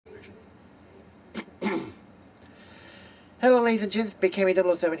Hello ladies and gents,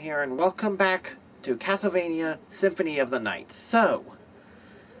 BKME007 here, and welcome back to Castlevania Symphony of the Night. So,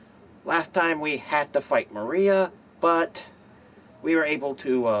 last time we had to fight Maria, but we were able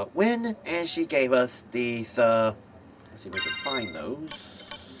to win, and she gave us these, let's see if we can find those.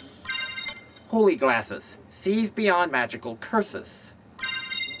 Holy glasses. Sees beyond magical curses.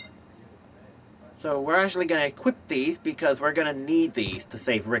 So we're actually going to equip these because we're going to need these to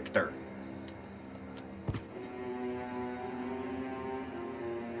save Richter.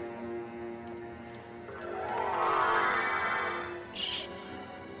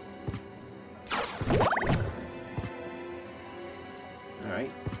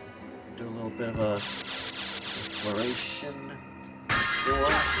 Alright, do a little bit of a exploration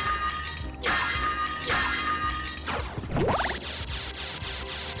door.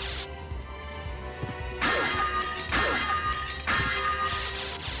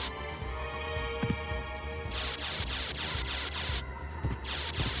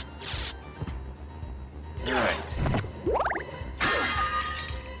 Alright.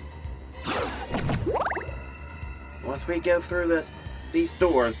 Once we go through these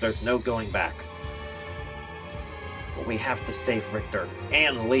doors, there's no going back. But we have to save Richter,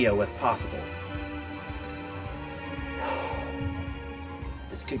 and Leo if possible.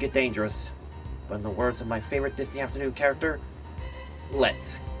 This could get dangerous, but in the words of my favorite Disney afternoon character,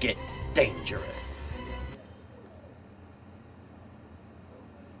 let's get dangerous.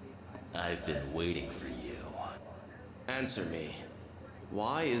 I've been waiting for you. Answer me.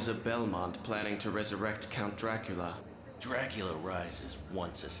 Why is a Belmont planning to resurrect Count Dracula? Dracula rises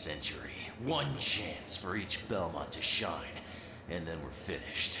once a century. One chance for each Belmont to shine, and then we're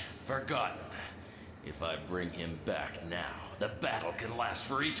finished. Forgotten. If I bring him back now, the battle can last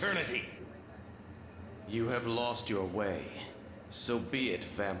for eternity. You have lost your way. So be it,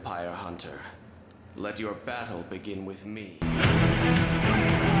 Vampire Hunter. Let your battle begin with me.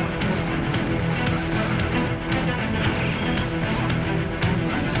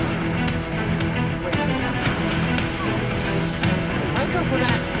 For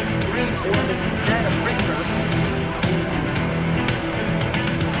that green orb instead of Richter.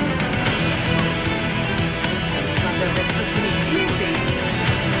 Not that that's supposed to be easy.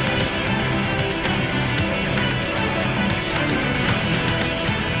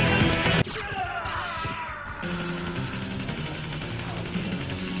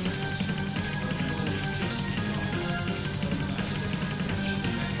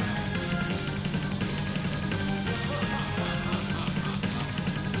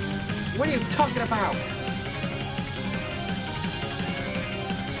 What are you talking about?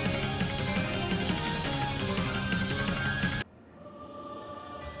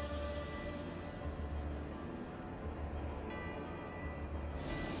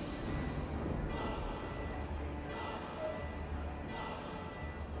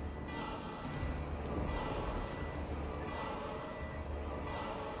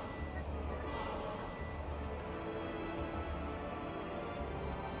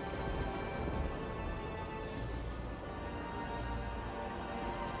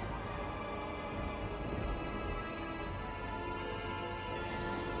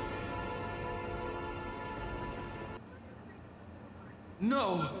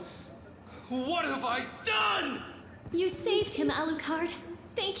 No! What have I done? You saved him, Alucard.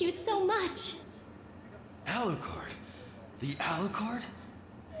 Thank you so much. Alucard? The Alucard?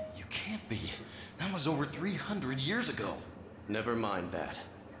 You can't be. That was over 300 years ago. Never mind that.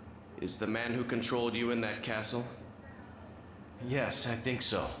 Is the man who controlled you in that castle? Yes, I think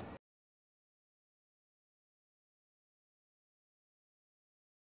so.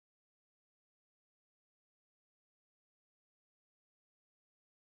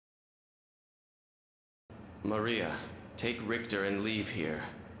 Maria, take Richter and leave here.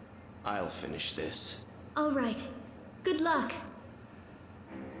 I'll finish this. All right. Good luck.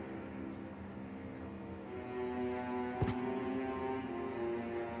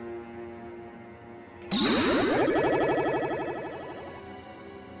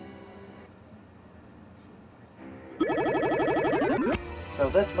 So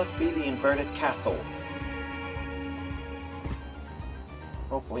this must be the inverted castle.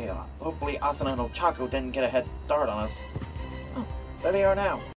 Hopefully Asuna and Ochako didn't get a head start on us. Oh, there they are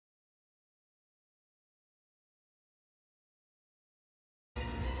now.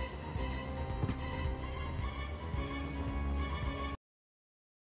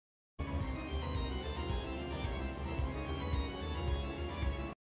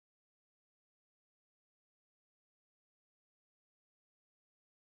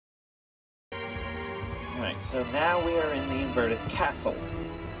 Alright, so now we are in the inverted castle.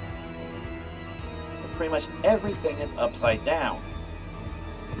 pretty much everything is upside down.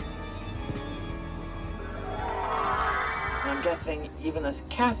 And I'm guessing even this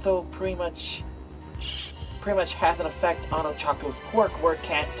castle pretty much has an effect on Ochako's quirk where it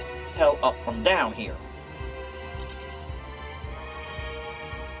can't tell up from down here.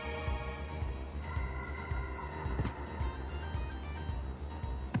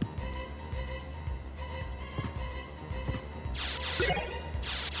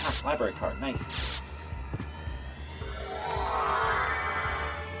 Library card, nice.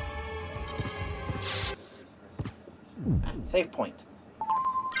 Save point.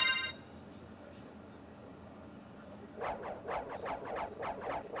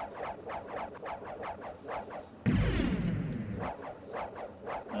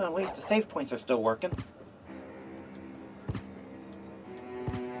 Well, at least the save points are still working.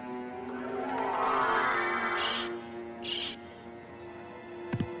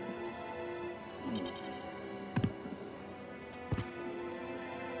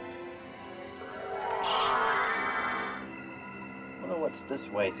 This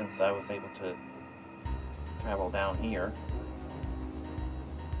way since I was able to travel down here.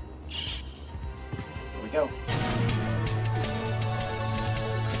 Here we go.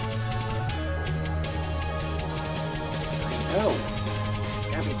 There you go.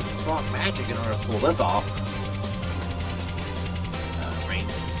 Gotta be some strong magic in order to pull this off. Rain.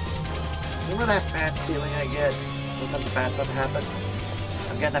 Remember that bad feeling I get when something bad stuff happens?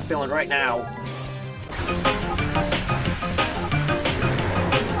 I'm getting that feeling right now.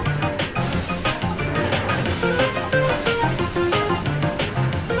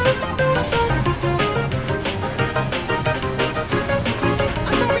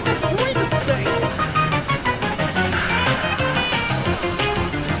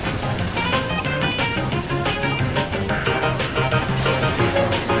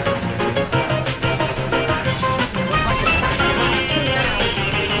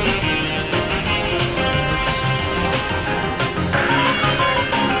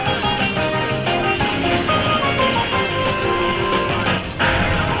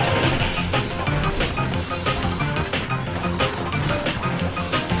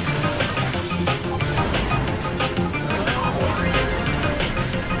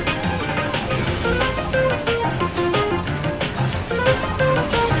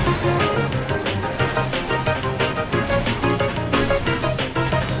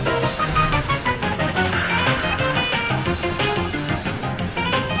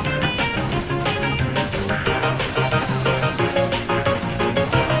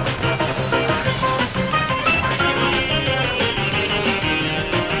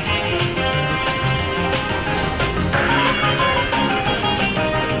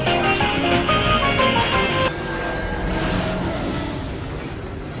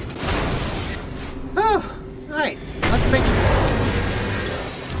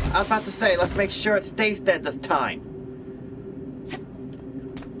 I was about to say, let's make sure it stays dead this time.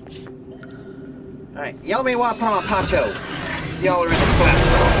 Alright, yell me while I put on a poncho. Y'all are in the flesh.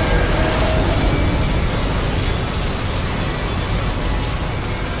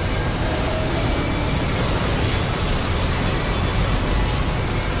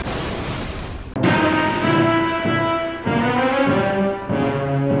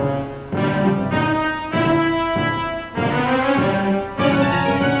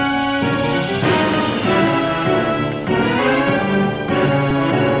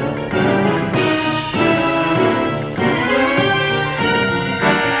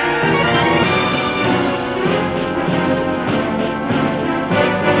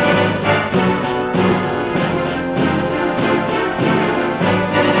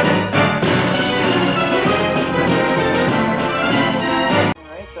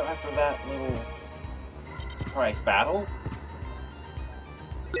 Battle.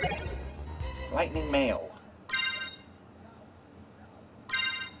 Lightning Mail.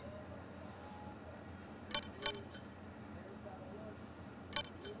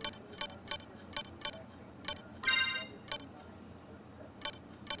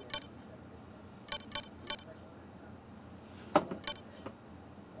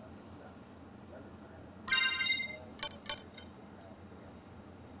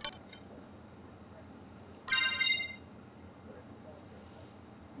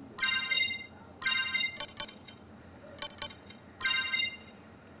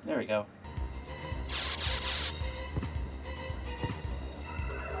 There we go.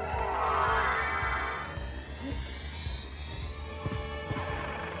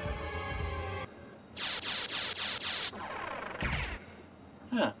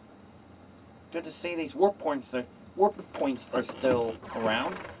 Huh. Good to see these warp points are still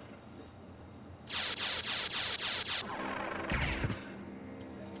around.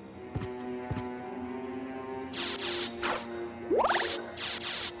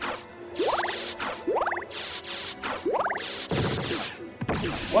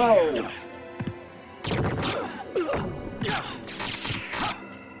 Whoa!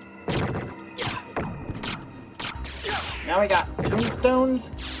 Now we got tombstones.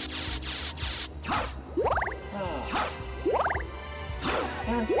 Oh. I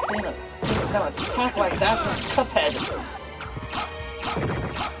haven't seen a tombstone attack like that since Cuphead.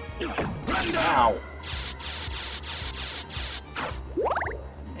 Ow.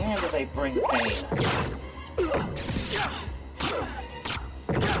 And do they bring pain?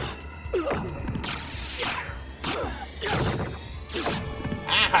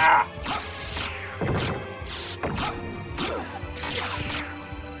 Aha!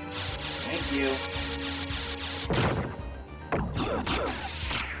 Thank you.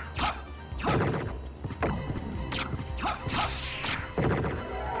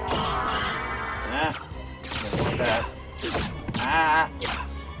 Didn't want that. Ah!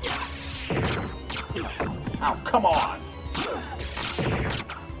 Oh, come on!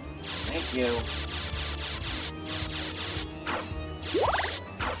 Thank you.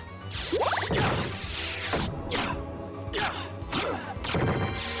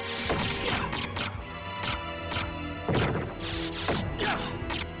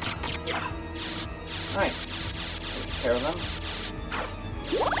 Alright. Take care of them.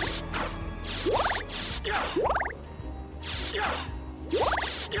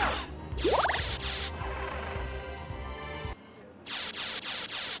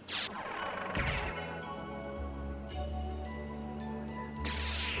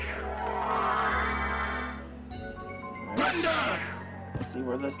 Let's see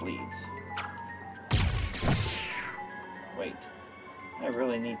where this leads. Wait. I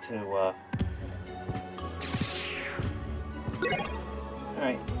really need to,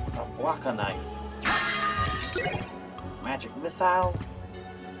 Alright, a Waka knife. Magic missile.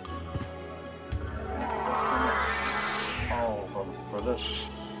 Oh, for this.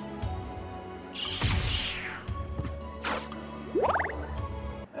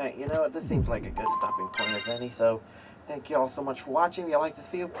 Alright, you know what? This seems like a good stopping point as any, so thank you all so much for watching. If you like this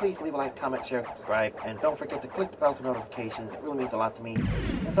video, please leave a like, comment, share, subscribe, and don't forget to click the bell for notifications. It really means a lot to me.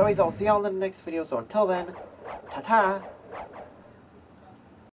 As always, I'll see y'all in the next video, so until then, ta-ta!